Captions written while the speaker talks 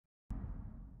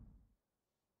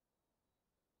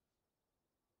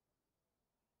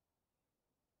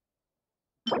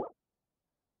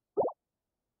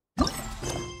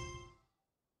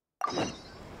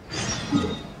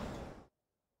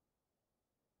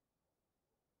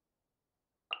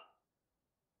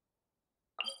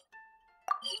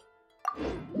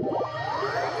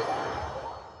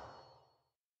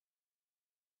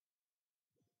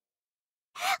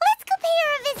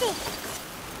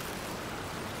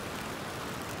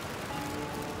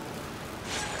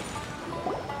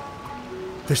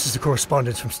This is the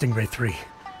correspondence from Stingray 3.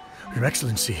 Your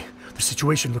Excellency, the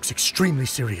situation looks extremely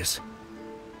serious.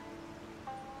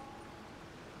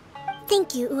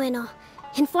 Thank you, Ueno.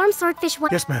 Inform Swordfish 1.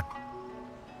 Yes, ma'am.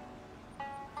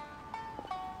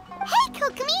 Hey,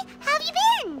 Kokumi! How have you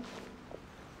been?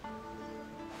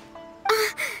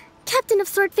 Captain of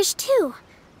Swordfish 2.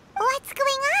 What's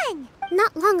going on?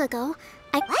 Not long ago,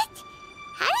 What?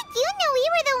 How did you know we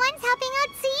were the ones helping out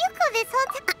Tsuyuko this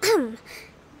whole time?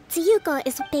 Tsuyuko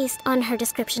is based on her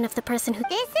description of the person who...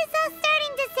 This is all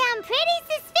starting to sound pretty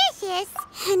suspicious.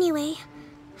 Anyway,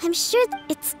 I'm sure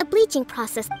it's a bleaching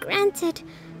process. Granted,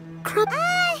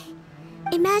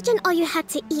 Imagine all you had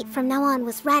to eat from now on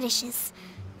was radishes.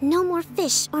 No more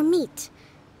fish or meat.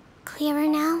 Clearer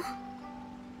now?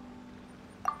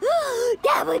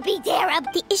 That would be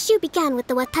terrible. The issue began with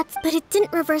the Watats, but it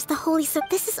didn't reverse the holy, so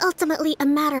this is ultimately a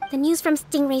matter. The news from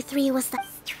Stingray 3 was that...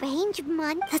 Strange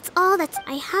month. That's all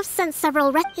I have sent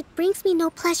several It brings me no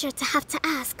pleasure to have to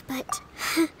ask, but...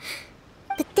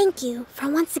 but thank you for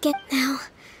once again now.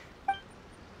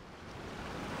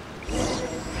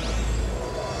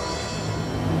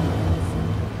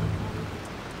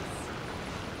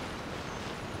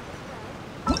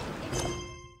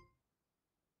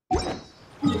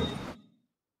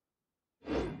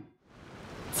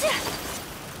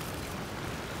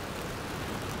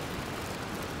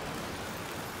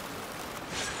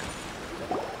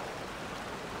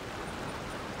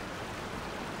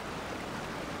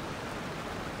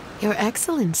 Your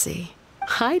Excellency,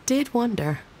 I did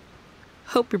wonder.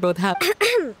 Hope you're both happy.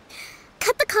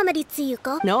 Cut the comedy,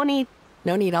 Tsuyuko. No need,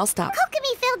 I'll stop.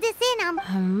 Kokumi filled this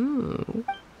in.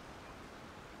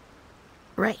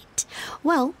 Right.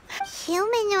 Well,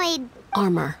 Humanoid.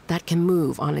 armor that can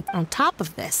move on it. On top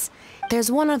of this,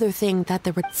 there's one other thing that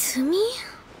there were... Tsumi?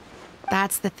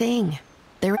 That's the thing.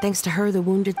 There, thanks to her, the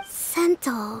wounded...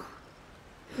 Sento.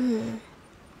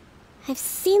 I've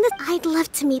seen this. I'd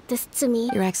love to meet this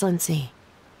Tsumi. Your Excellency,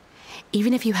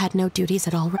 even if you had no duties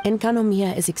at all,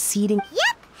 Enkanomiya is exceeding...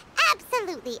 Yep,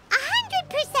 absolutely,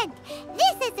 100%.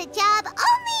 This is a job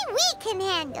only we can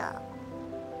handle.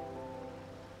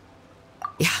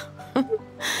 Yeah.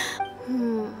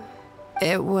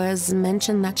 It was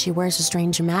mentioned that she wears a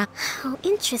strange mask. How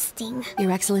interesting.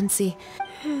 Your Excellency.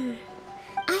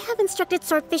 I have instructed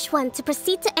Swordfish 1 to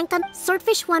proceed to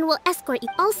Swordfish 1 will escort you.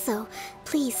 Also,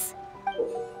 please.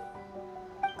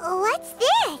 What's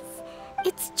this?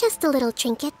 It's just a little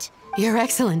trinket. Your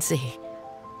Excellency.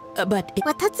 But...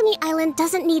 Watatsumi Island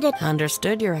doesn't need it.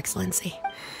 Understood, Your Excellency.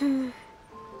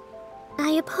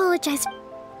 I apologize.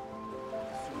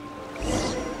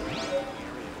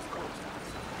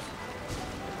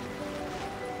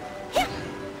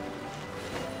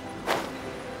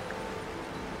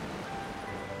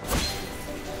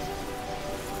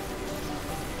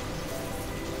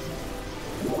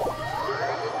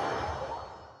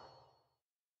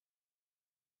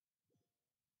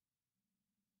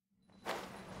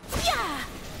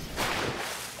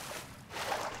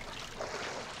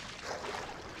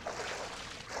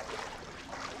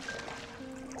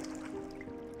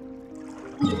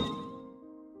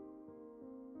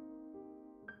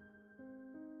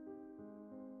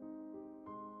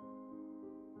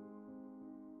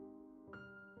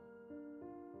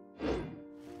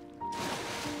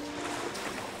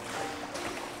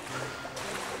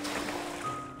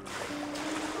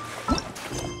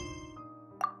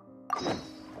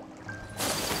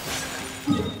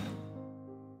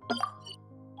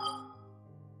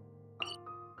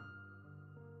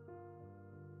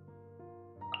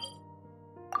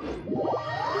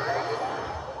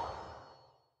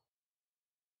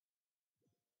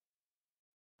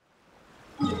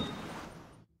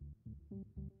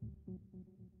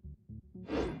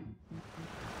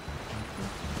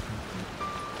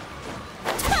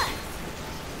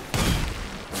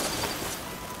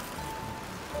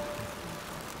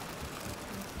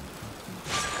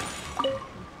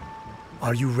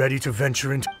 Are you ready to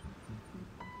venture into...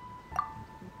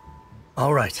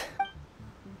 All right.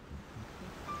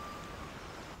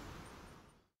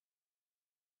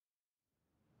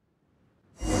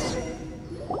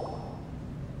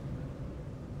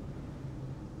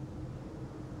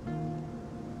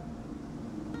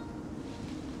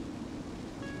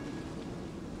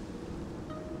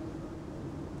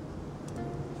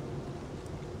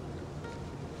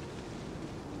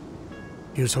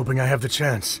 Here's hoping I have the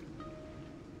chance.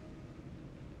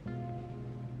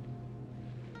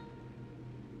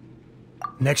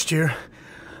 Next year,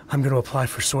 I'm going to apply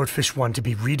for Swordfish 1 to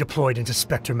be redeployed into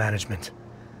Spectre management.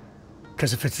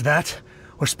 Because if it's that,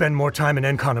 or spend more time in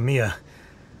Enkanomiya,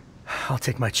 I'll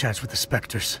take my chance with the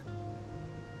Spectres.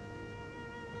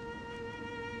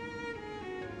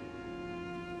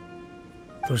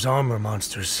 Those armor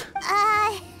monsters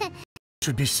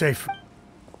should be safe.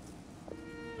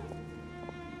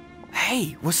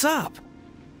 Hey, what's up?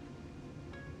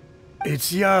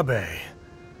 It's Yabe,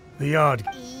 the odd.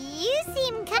 You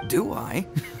seem Do I?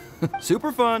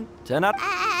 Super fun. 10 out.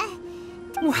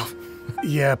 Well,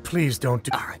 Yeah, please don't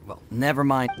do. alright, well, never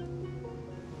mind.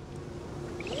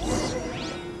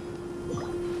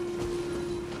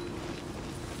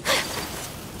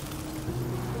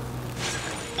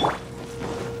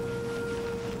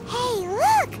 Hey,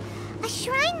 look! A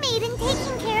shrine maiden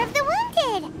taking care of the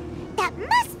wounded! That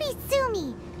must be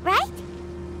Sumi, right?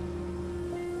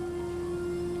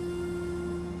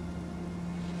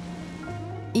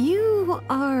 You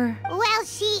are... Well,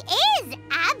 she is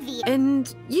obvious.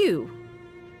 And you?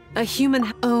 A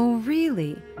human... Oh,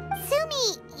 really?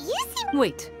 Sumi, you seem...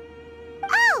 Wait.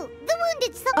 Oh, the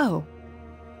wounded soul. Oh.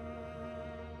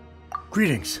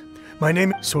 Greetings. My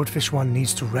name is Swordfish One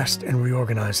needs to rest and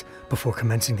reorganize before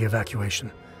commencing the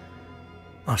evacuation.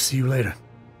 I'll see you later.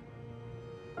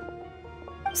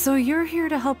 So you're here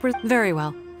to help her... Very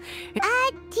well. Do you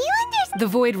understand? The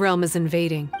Void Realm is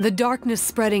invading. The darkness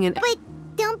spreading and... But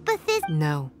don't Bethesda...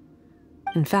 No.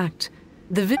 In fact,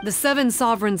 the seven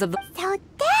sovereigns of the... So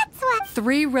that's what...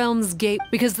 Three realms gate...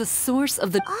 Because the source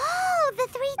of the... Oh, the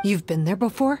three... You've been there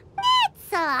before?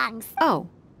 songs. Oh.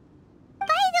 By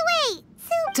the way,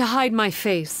 Sumi... To hide my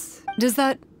face. Does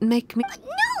that make me... No,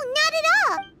 not at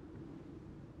all.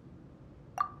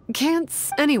 Can't...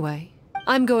 Anyway,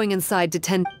 I'm going inside to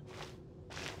tend...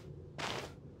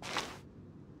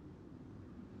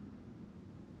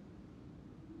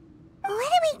 What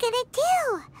are we gonna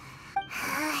do?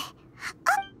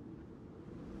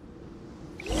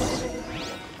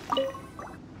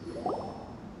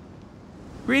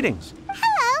 Greetings.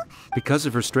 Hello. Because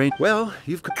of her strange... Well,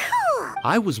 you've... Cool.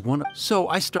 I was one of... So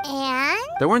I And?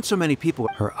 There weren't so many people.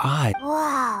 Her eye.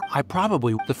 Whoa. I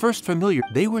probably... The first familiar...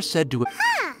 They were said to...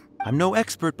 Huh. I'm no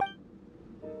expert, but...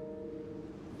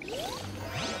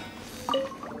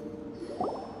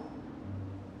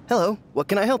 Hello, what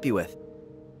can I help you with?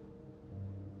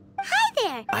 Hi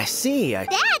there. I see,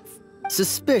 That's...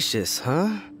 Suspicious,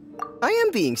 huh? I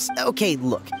am being okay,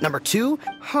 look. Number two?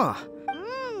 Huh.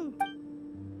 Mm.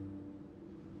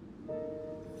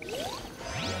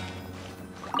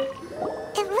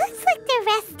 It looks like they're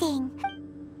resting.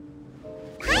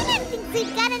 Paimon thinks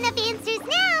we've got enough answers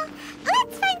now.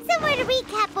 Let's find somewhere to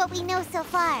recap what we know so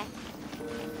far.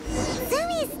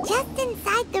 Sumi's just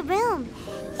inside the room.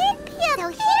 It'd be a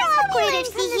bit awkward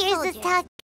if she hears us talk.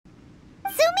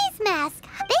 Sumi's mask,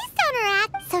 based on her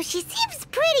act, so she seems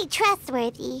pretty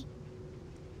trustworthy.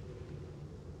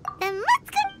 Then let's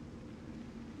go.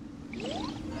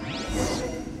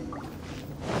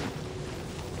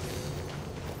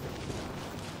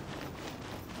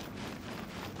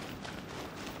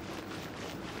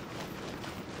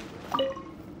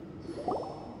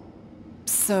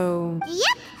 So...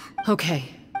 Yep. Okay.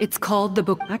 It's called the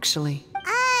book... Actually.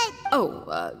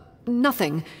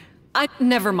 Nothing.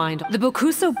 Never mind. The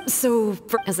Bokuso... So,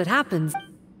 as it happens...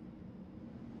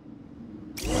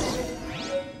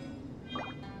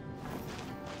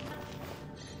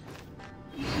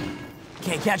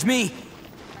 Can't catch me.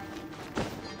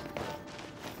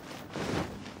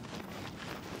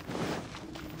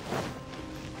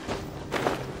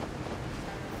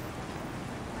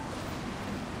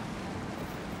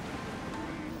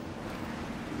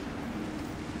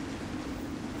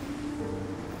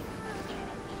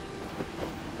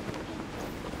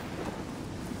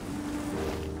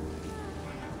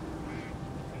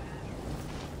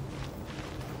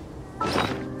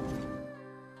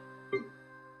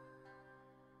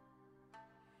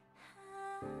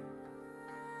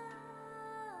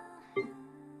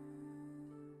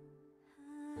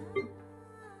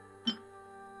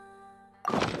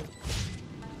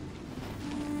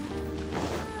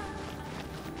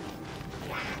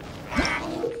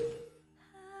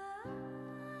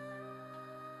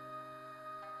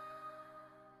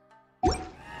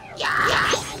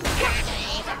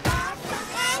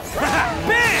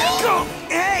 Bam! Go!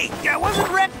 Hey! I wasn't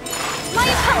ready! My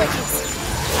apologies.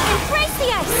 Embrace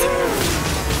the ice.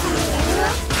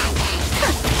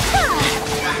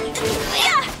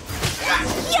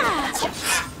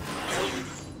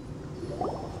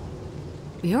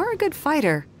 You're a good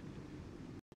fighter.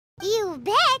 You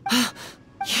bet.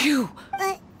 You!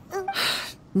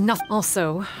 Nothing.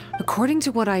 Also, according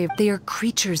to what they are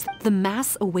creatures. The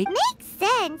mass awake. Makes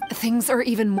sense. Things are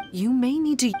even more. You may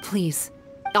need to. Please.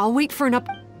 I'll wait for an up.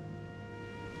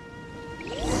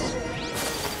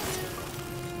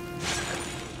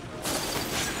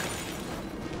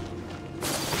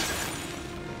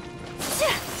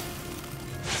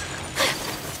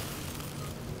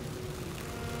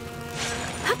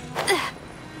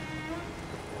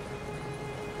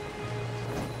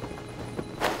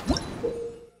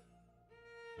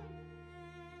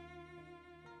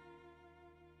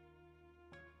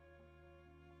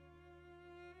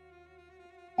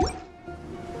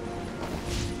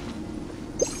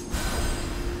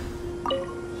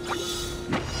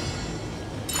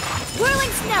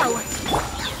 Now!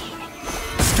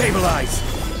 Stabilize!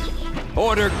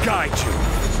 Order guide you!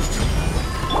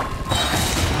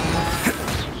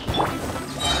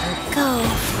 Go.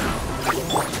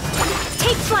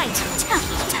 Take flight!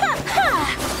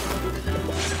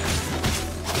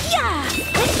 Yeah!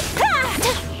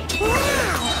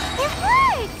 Wow! It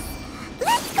works!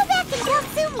 Let's go back and tell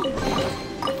Sumi.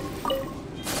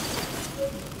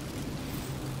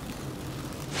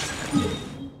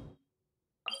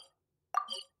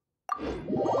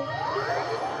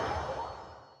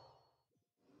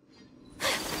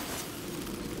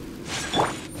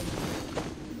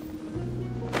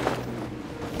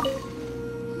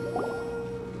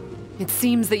 It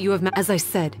seems that you have as I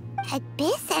said.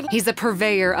 Abyss and He's a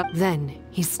purveyor of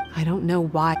I don't know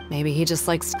why. Maybe he just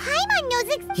likes Paimon knows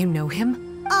You know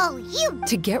him? Oh, you!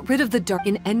 To get rid of the dark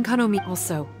in Enkanomiya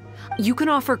also. You can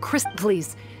offer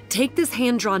please, take this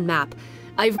hand-drawn map.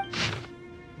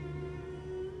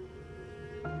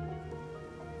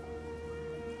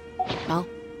 Well,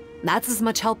 that's as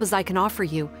much help as I can offer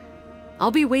you.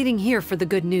 I'll be waiting here for the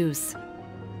good news.